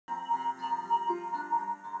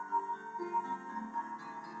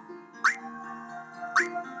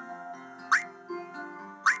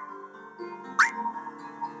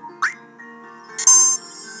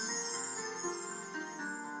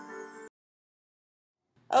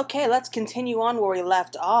Okay, let's continue on where we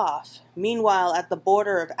left off. Meanwhile, at the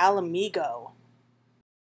border of Alamigo.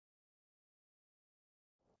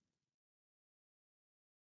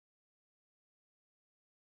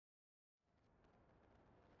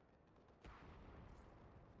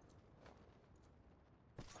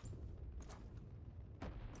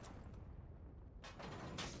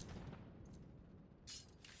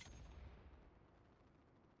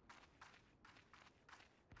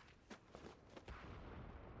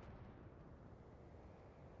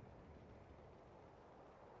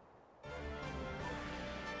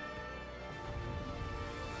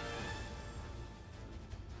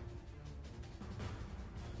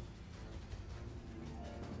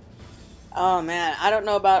 Oh man, I don't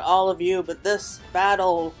know about all of you, but this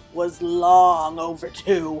battle was long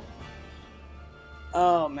overdue.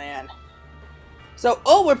 Oh man. So,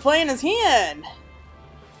 oh, we're playing as Hien!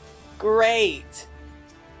 Great.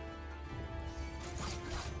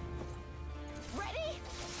 Ready?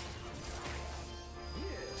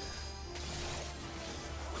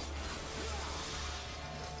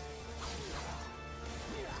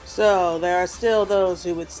 So, there are still those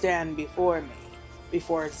who would stand before me,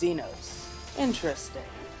 before Zenos. Interesting.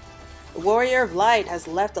 The Warrior of Light has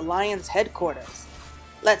left Alliance headquarters.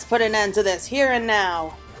 Let's put an end to this here and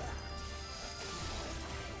now.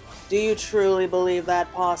 Do you truly believe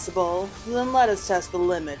that possible? Then let us test the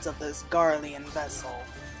limits of this Garlean vessel.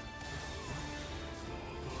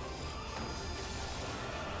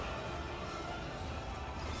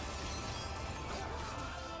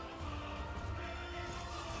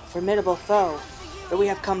 A formidable foe, but we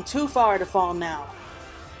have come too far to fall now.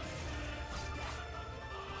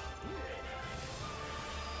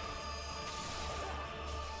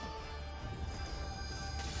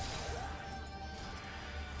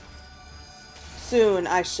 Soon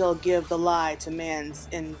I shall give the lie to man's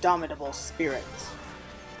indomitable spirit.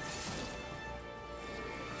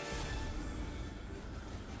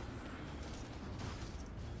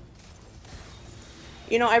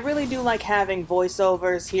 You know, I really do like having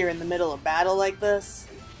voiceovers here in the middle of battle like this.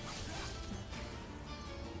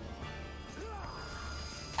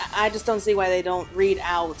 I just don't see why they don't read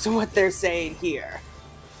out what they're saying here.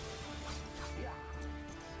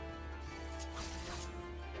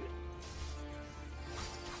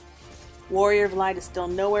 Warrior of Light is still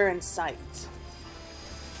nowhere in sight.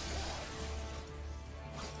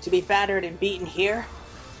 To be battered and beaten here,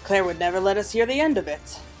 Claire would never let us hear the end of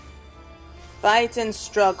it. Fight and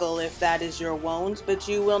struggle if that is your wont, but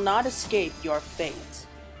you will not escape your fate.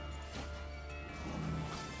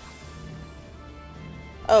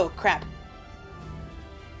 Oh, crap.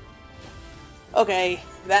 Okay,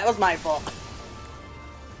 that was my fault.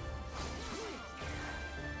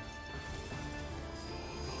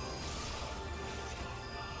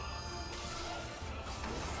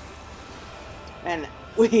 And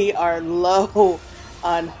we are low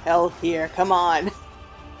on health here. Come on.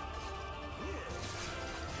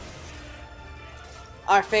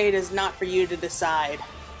 Our fate is not for you to decide.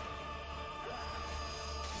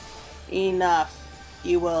 Enough.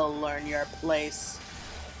 You will learn your place.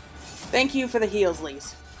 Thank you for the heals,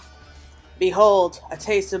 Lise. Behold, a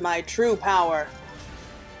taste of my true power.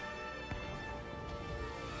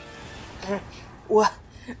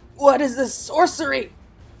 What is this sorcery?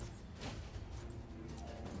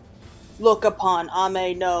 Look upon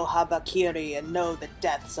Ame no Habakiri and know the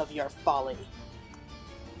depths of your folly.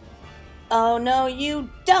 Oh no,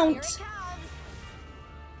 you don't!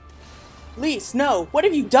 Lise, no! What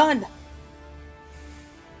have you done?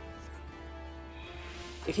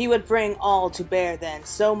 If he would bring all to bear then,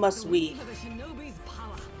 so must we.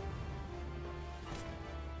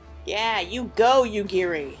 Yeah, you go,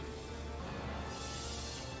 Yugiri!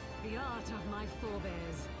 The art of my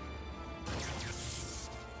forebears.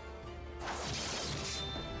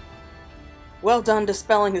 Well done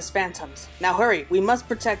dispelling his phantoms. Now hurry, we must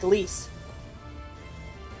protect Lise.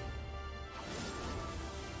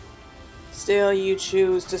 Still you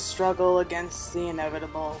choose to struggle against the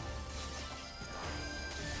inevitable.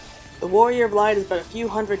 The Warrior of Light is but a few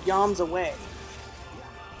hundred yalms away.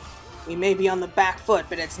 We may be on the back foot,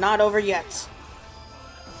 but it's not over yet.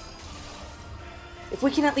 If we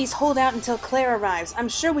can at least hold out until Claire arrives, I'm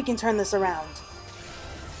sure we can turn this around.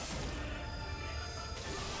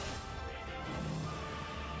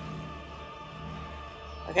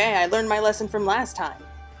 Okay, I learned my lesson from last time.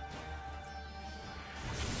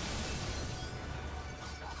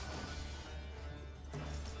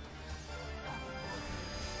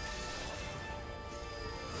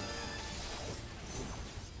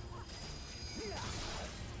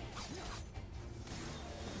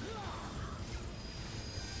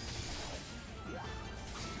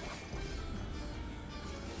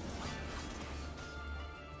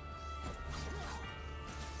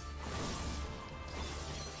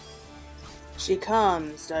 She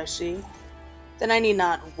comes, does she? Then I need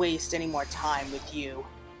not waste any more time with you.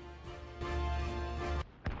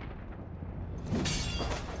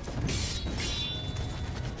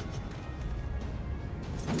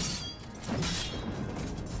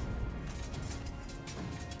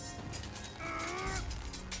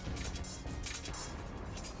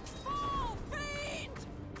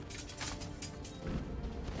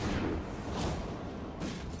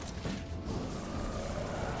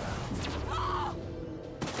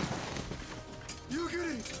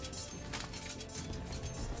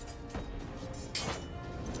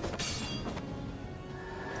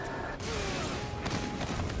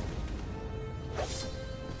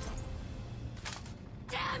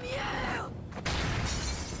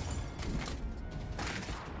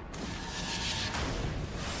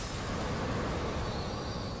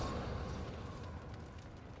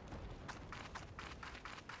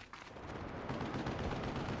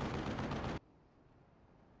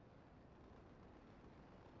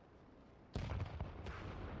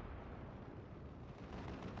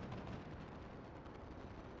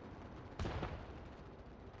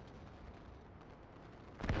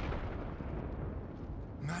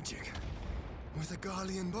 Magic with a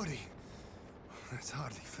Garlean body. That's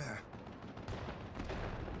hardly fair.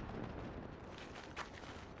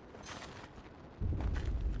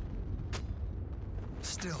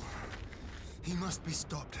 Still, he must be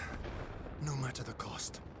stopped, no matter the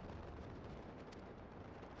cost.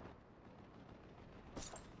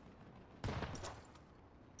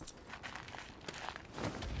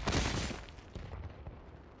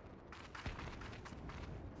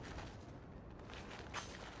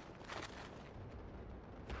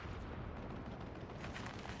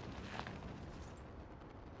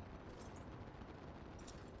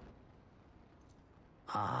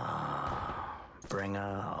 Ah,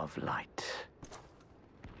 bringer of light.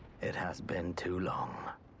 It has been too long.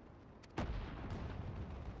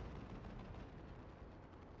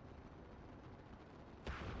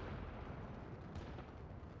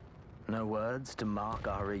 No words to mark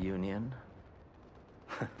our reunion?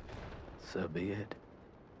 So be it.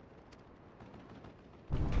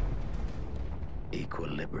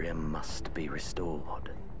 Equilibrium must be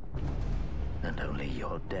restored, and only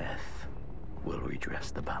your death will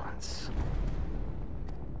redress the balance.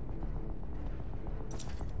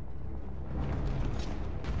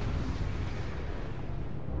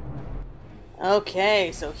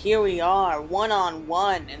 Okay, so here we are,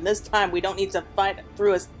 one-on-one, and this time we don't need to fight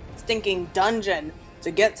through a stinking dungeon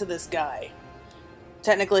to get to this guy.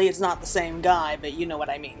 Technically, it's not the same guy, but you know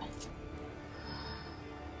what I mean.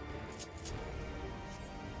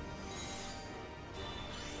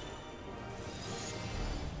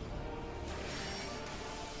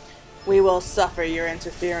 We will suffer your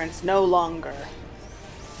interference no longer.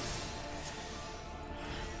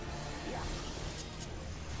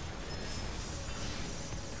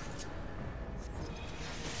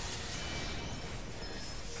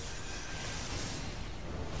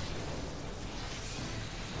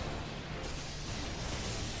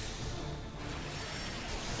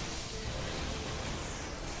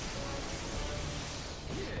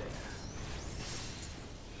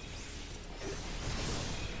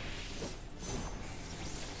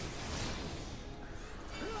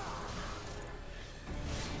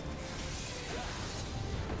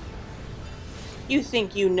 You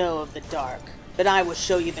think you know of the dark, but I will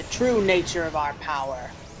show you the true nature of our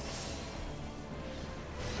power.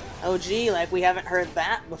 Oh gee, like we haven't heard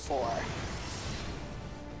that before.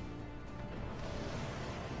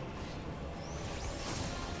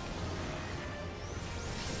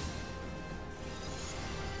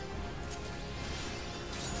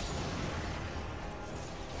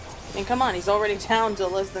 I mean, come on, he's already down to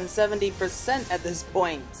less than 70% at this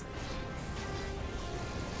point.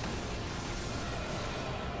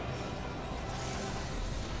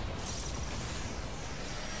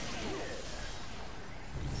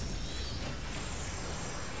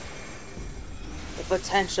 The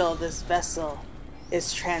potential of this vessel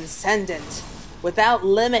is transcendent, without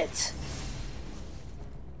limit.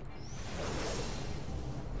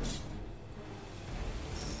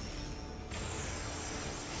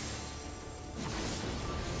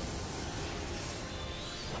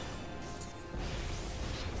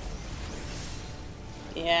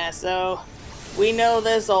 Yeah, so we know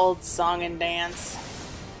this old song and dance.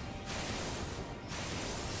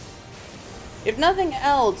 If nothing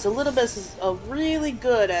else, Elidibus is really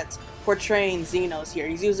good at portraying Zenos here.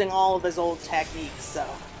 He's using all of his old techniques, so.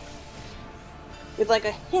 With like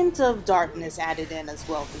a hint of darkness added in as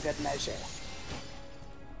well for good measure.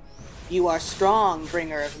 You are strong,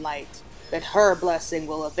 bringer of light. but her blessing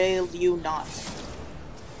will avail you not.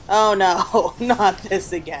 Oh no, not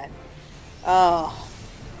this again. Oh.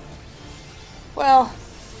 Well,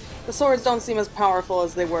 the swords don't seem as powerful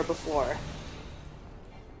as they were before.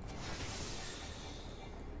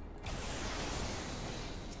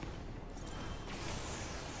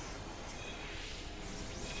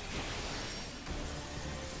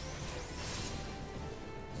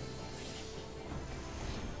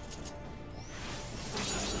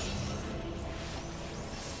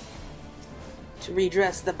 To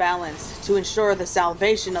redress the balance, to ensure the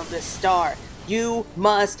salvation of this star, you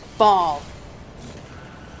must fall.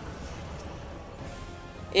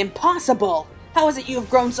 Impossible! How is it you have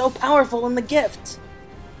grown so powerful in the gift?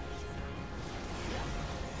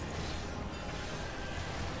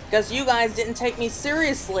 Because you guys didn't take me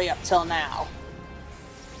seriously up till now.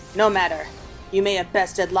 No matter. You may have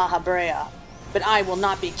bested La Habrea, but I will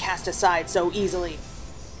not be cast aside so easily.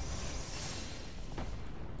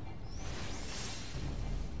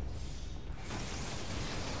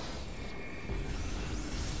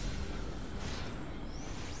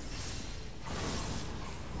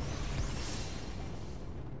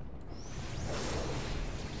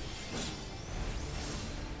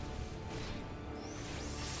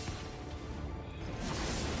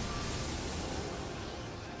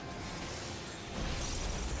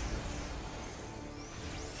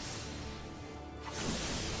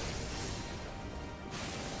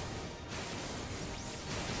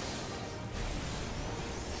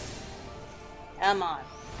 Come on.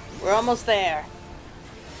 We're almost there.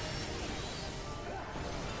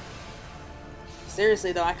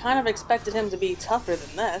 Seriously though, I kind of expected him to be tougher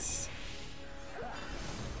than this.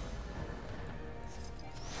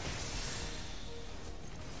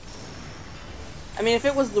 I mean, if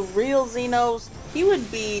it was the real Zenos, he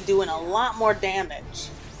would be doing a lot more damage.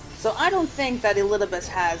 So I don't think that Elidibus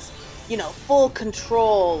has, you know, full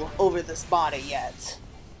control over this body yet.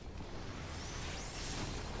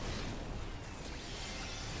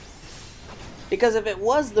 Because if it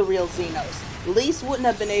was the real Zenos, Lise wouldn't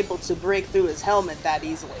have been able to break through his helmet that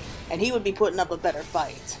easily, and he would be putting up a better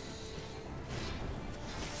fight.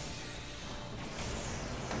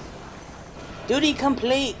 Duty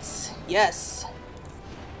complete! Yes.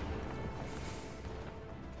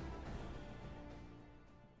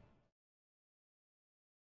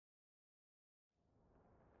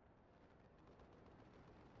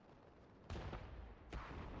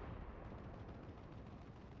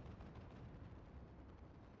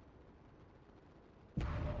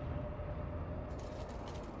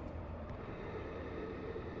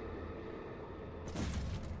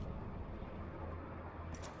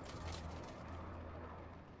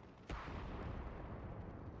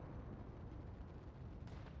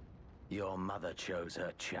 Your mother chose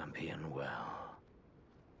her champion well.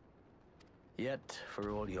 Yet,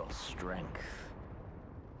 for all your strength,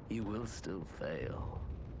 you will still fail.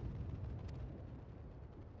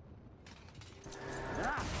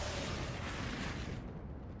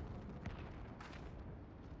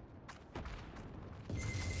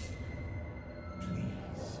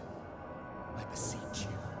 Please, I beseech you.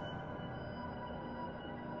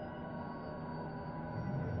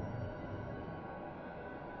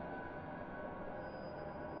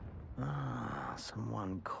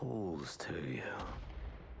 Someone calls to you.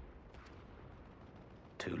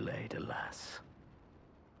 Too late, alas.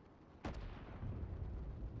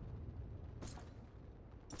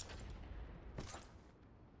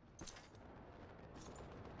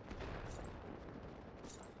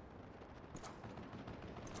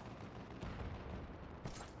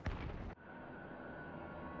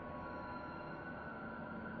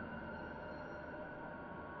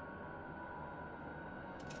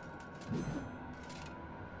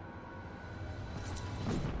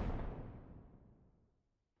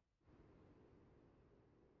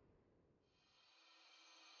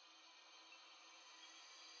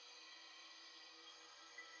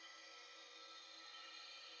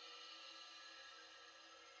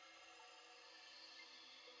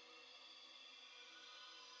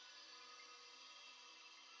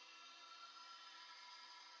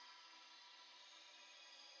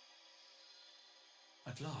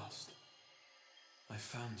 At last, I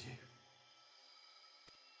found you.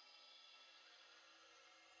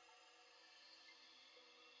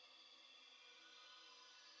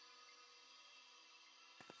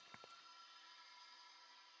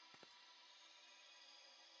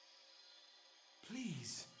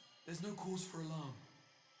 Please, there's no cause for alarm.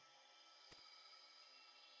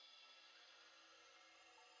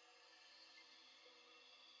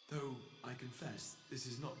 Though, I confess, this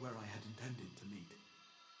is not where I had intended to meet.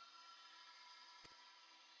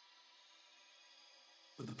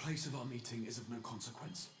 place of our meeting is of no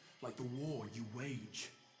consequence, like the war you wage.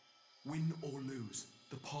 Win or lose,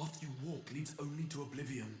 the path you walk leads only to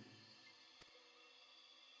oblivion.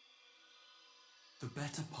 The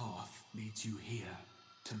better path leads you here,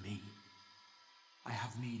 to me. I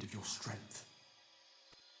have need of your strength.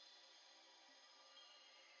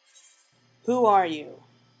 Who are you?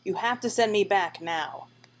 You have to send me back now.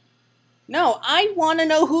 No, I want to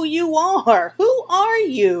know who you are. Who are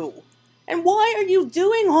you? And why are you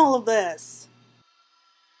doing all of this?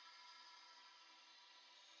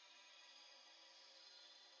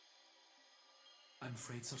 I'm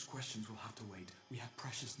afraid such questions will have to wait. We have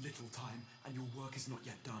precious little time, and your work is not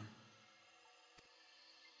yet done.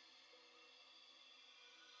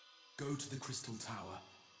 Go to the Crystal Tower.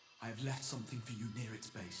 I have left something for you near its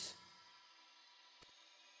base.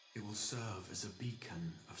 It will serve as a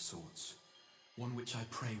beacon of sorts, one which I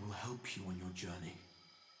pray will help you on your journey.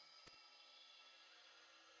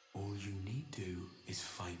 All you need do is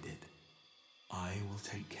find it. I will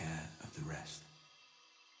take care of the rest.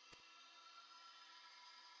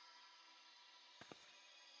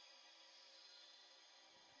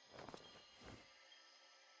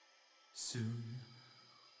 Soon,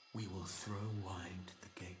 we will throw wide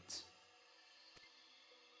the gates,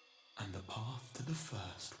 and the path to the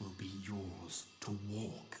first will be yours to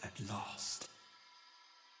walk at last.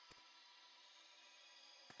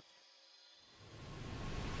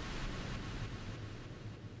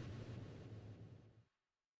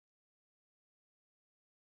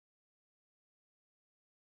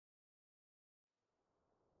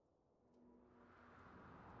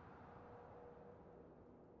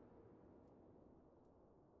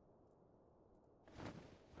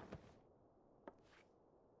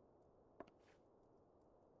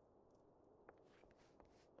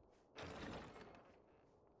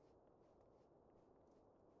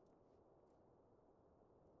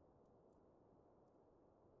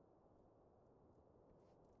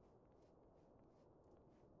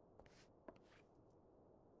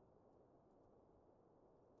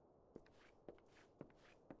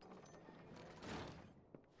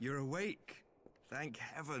 You're awake. Thank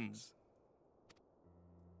heavens.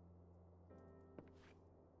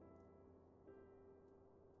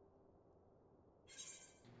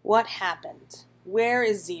 What happened? Where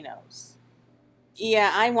is Zenos?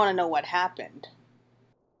 Yeah, I want to know what happened.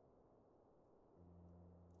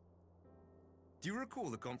 Do you recall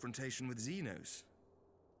the confrontation with Zenos?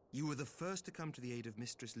 You were the first to come to the aid of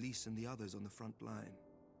Mistress Lys and the others on the front line.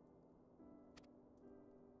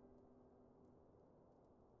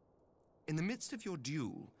 In the midst of your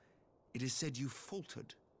duel, it is said you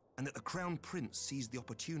faltered, and that the Crown Prince seized the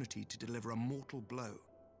opportunity to deliver a mortal blow.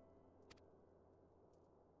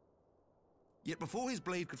 Yet before his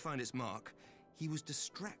blade could find its mark, he was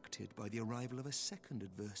distracted by the arrival of a second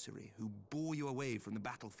adversary who bore you away from the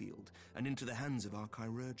battlefield and into the hands of our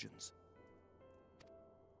chirurgeons.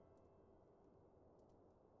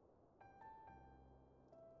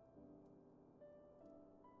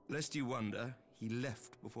 Lest you wonder, he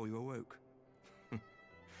left before you awoke.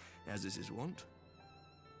 As is his wont.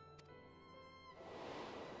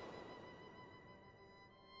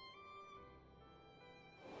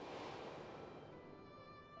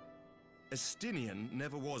 Estinian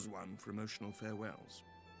never was one for emotional farewells.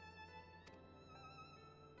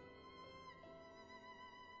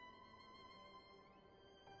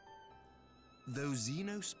 Though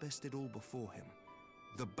Zenos bested all before him,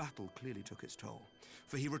 the battle clearly took its toll,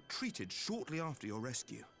 for he retreated shortly after your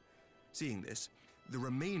rescue. Seeing this, the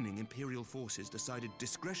remaining Imperial forces decided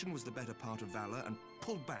discretion was the better part of valor and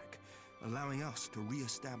pulled back, allowing us to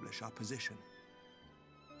re-establish our position.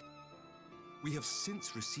 We have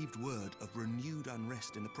since received word of renewed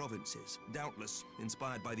unrest in the provinces, doubtless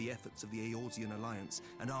inspired by the efforts of the Eorzean Alliance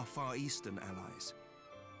and our Far Eastern allies.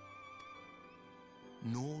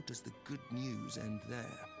 Nor does the good news end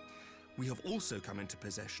there. We have also come into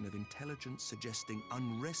possession of intelligence suggesting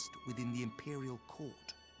unrest within the Imperial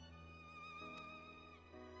Court.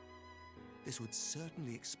 This would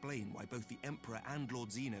certainly explain why both the Emperor and Lord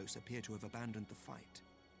Zenos appear to have abandoned the fight.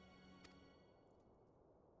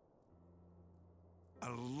 A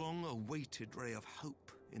long-awaited ray of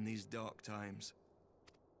hope in these dark times.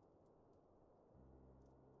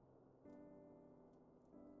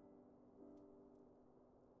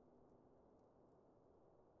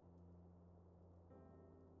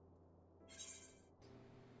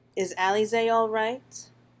 Is Alize all right?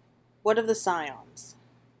 What of the Scions?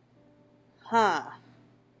 Huh.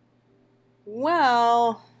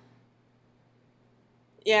 Well...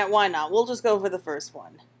 yeah, why not? We'll just go for the first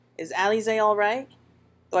one. Is Alize all right?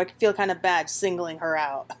 Though I feel kind of bad singling her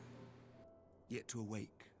out. Yet to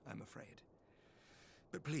awake I'm afraid.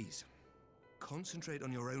 But please, concentrate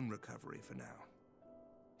on your own recovery for now.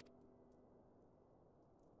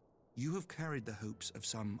 You have carried the hopes of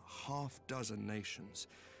some half-dozen nations,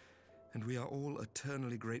 and we are all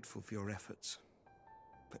eternally grateful for your efforts.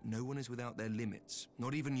 But no one is without their limits,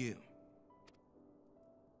 not even you.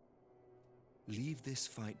 Leave this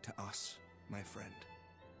fight to us, my friend.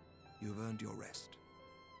 You have earned your rest.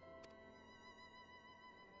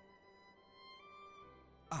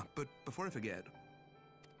 But before I forget,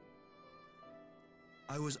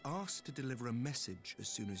 I was asked to deliver a message as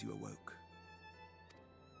soon as you awoke.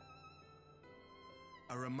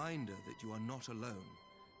 A reminder that you are not alone,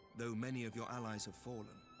 though many of your allies have fallen.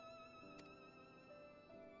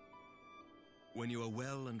 When you are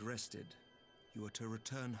well and rested, you are to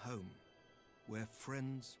return home, where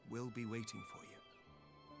friends will be waiting for you.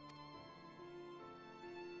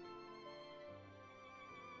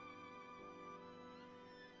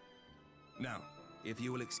 Now, if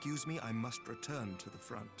you will excuse me, I must return to the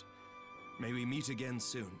front. May we meet again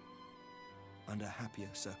soon, under happier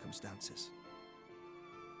circumstances.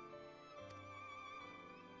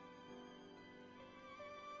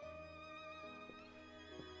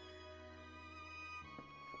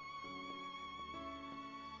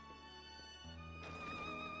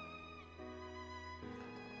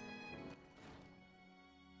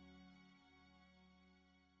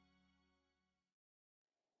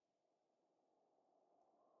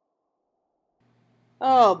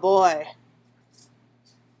 Oh boy.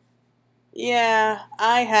 Yeah,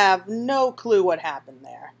 I have no clue what happened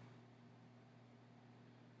there.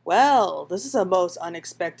 Well, this is a most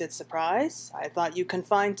unexpected surprise. I thought you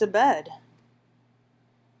confined to bed.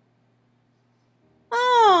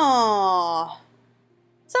 Oh,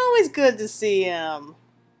 it's always good to see him.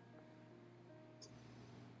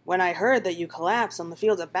 When I heard that you collapsed on the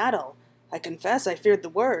field of battle, I confess I feared the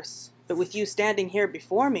worst. But with you standing here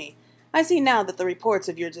before me, I see now that the reports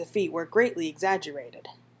of your defeat were greatly exaggerated.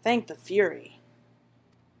 Thank the Fury.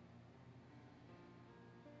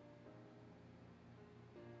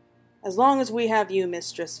 As long as we have you,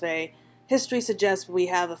 Mistress Faye, history suggests we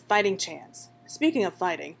have a fighting chance. Speaking of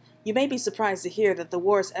fighting, you may be surprised to hear that the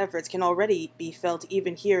war's efforts can already be felt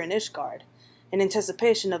even here in Ishgard. In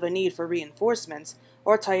anticipation of a need for reinforcements,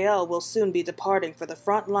 Ortael will soon be departing for the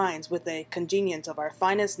front lines with a contingent of our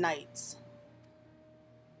finest knights.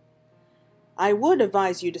 I would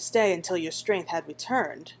advise you to stay until your strength had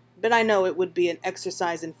returned, but I know it would be an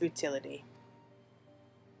exercise in futility.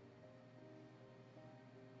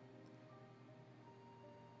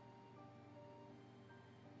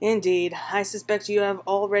 Indeed, I suspect you have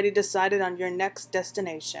already decided on your next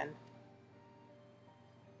destination.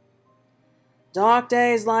 Dark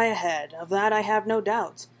days lie ahead, of that I have no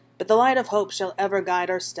doubt, but the light of hope shall ever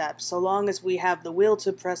guide our steps, so long as we have the will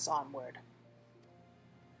to press onward.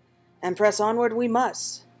 And press onward we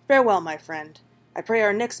must. Farewell, my friend. I pray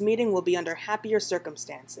our next meeting will be under happier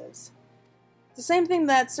circumstances. The same thing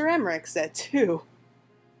that Sir Emmerich said, too.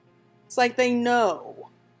 It's like they know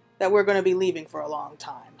that we're going to be leaving for a long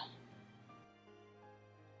time.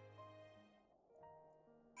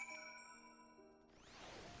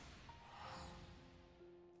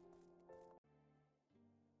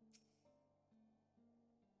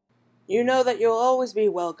 You know that you'll always be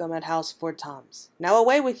welcome at House Fort Toms. Now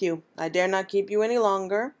away with you. I dare not keep you any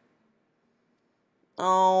longer.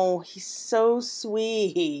 Oh, he's so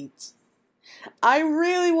sweet. I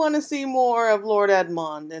really want to see more of Lord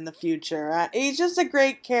Edmond in the future. He's just a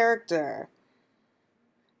great character.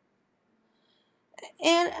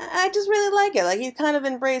 And I just really like it. Like, he kind of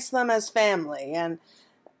embraced them as family. And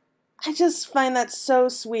I just find that so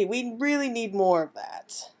sweet. We really need more of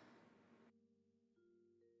that.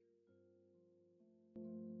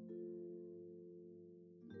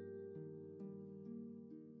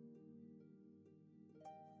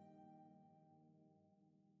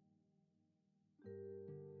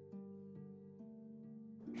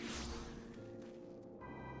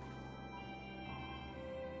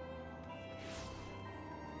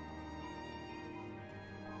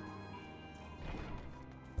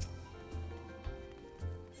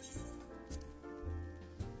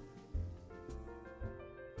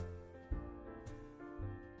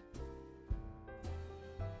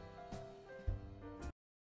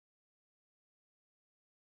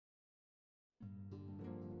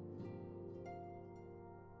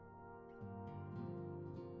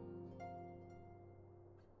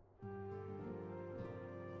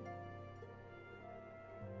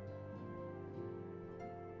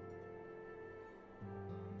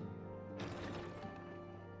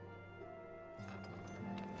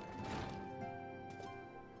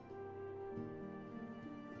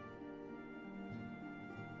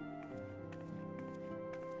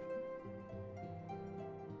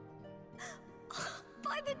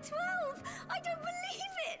 I'm at 12! I don't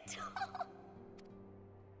believe it!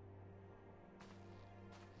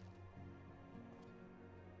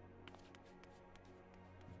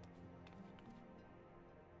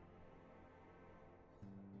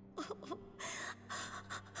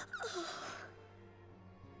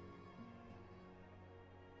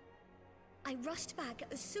 I rushed back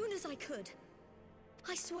as soon as I could.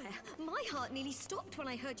 I swear, my heart nearly stopped when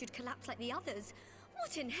I heard you'd collapsed like the others.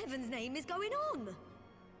 What in heaven's name is going on?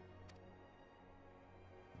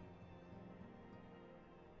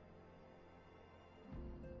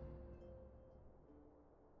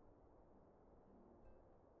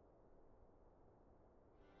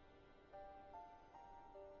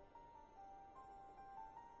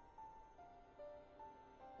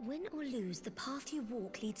 Win or lose, the path you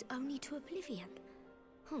walk leads only to oblivion.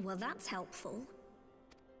 Oh, well, that's helpful.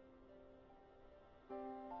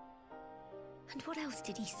 And what else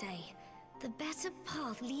did he say? The better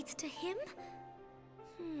path leads to him?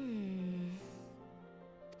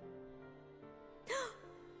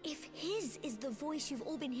 If his is the voice you've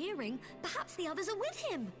all been hearing, perhaps the others are with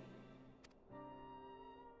him!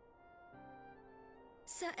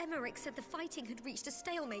 Sir Emmerich said the fighting had reached a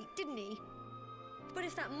stalemate, didn't he? But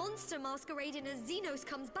if that monster masquerading as Zenos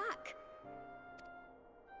comes back...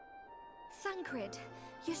 Thancred,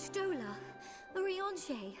 Yestola,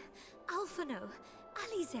 Urianger, Alphano,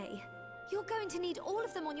 Alize... You're going to need all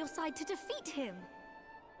of them on your side to defeat him.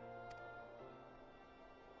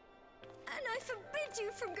 And I forbid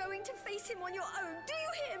you from going to face him on your own, do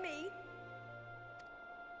you hear me?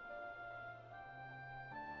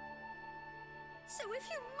 So if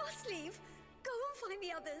you must leave, go and find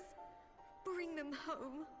the others. Bring them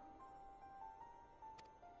home.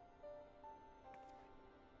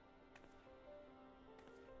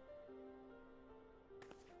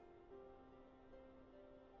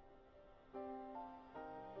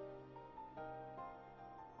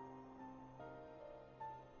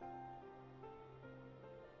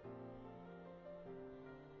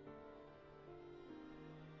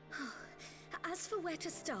 As for where to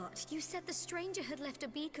start, you said the stranger had left a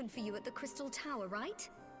beacon for you at the Crystal Tower, right?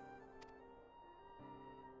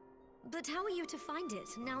 But how are you to find it,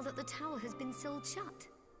 now that the tower has been sealed shut?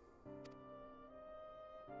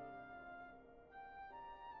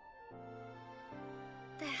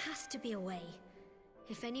 There has to be a way.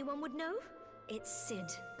 If anyone would know, it's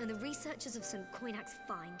Sid, and the researchers of St. Coinac's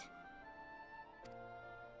find.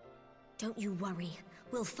 Don't you worry,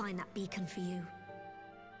 we'll find that beacon for you.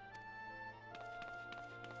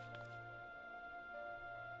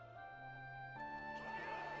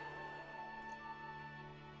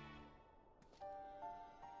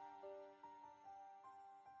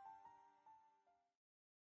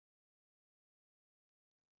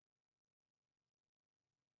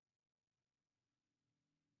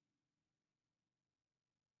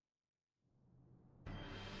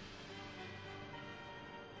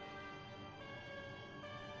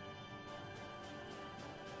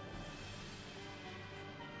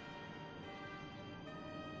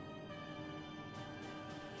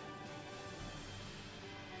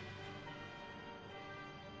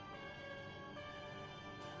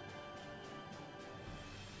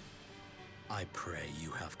 I pray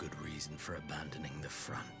you have good reason for abandoning the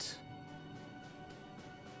front.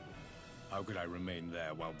 How could I remain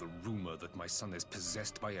there while the rumor that my son is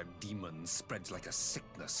possessed by a demon spreads like a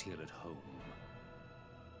sickness here at home?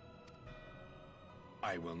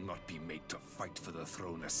 I will not be made to fight for the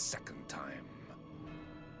throne a second time.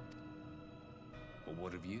 But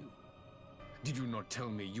what of you? Did you not tell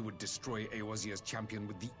me you would destroy Eorzea's champion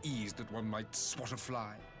with the ease that one might swat a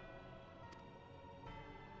fly?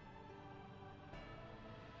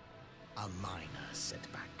 A minor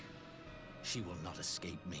setback. She will not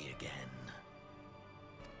escape me again.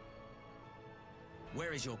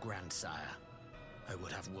 Where is your grandsire? I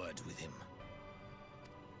would have word with him.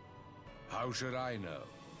 How should I know?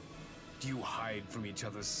 Do you hide from each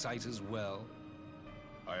other's sight as well?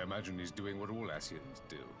 I imagine he's doing what all Ascians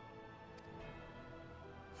do.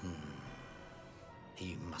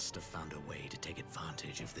 He must have found a way to take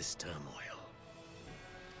advantage of this turmoil.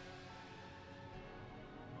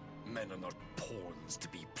 Men are not pawns to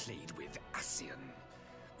be played with, Ascian.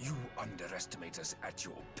 You underestimate us at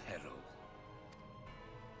your peril.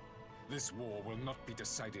 This war will not be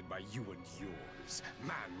decided by you and yours.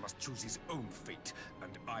 Man must choose his own fate,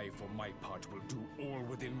 and I, for my part, will do all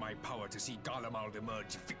within my power to see Garlemald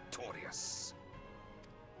emerge victorious.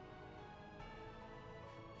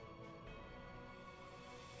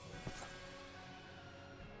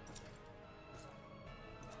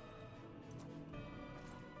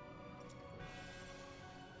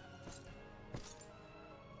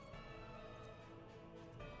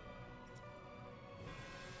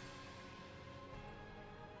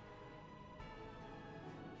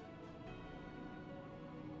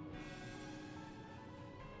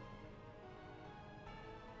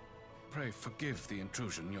 Pray forgive the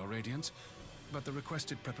intrusion, Your Radiance, but the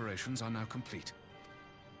requested preparations are now complete.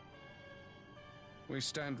 We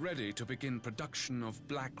stand ready to begin production of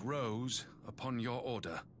Black Rose upon your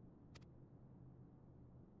order.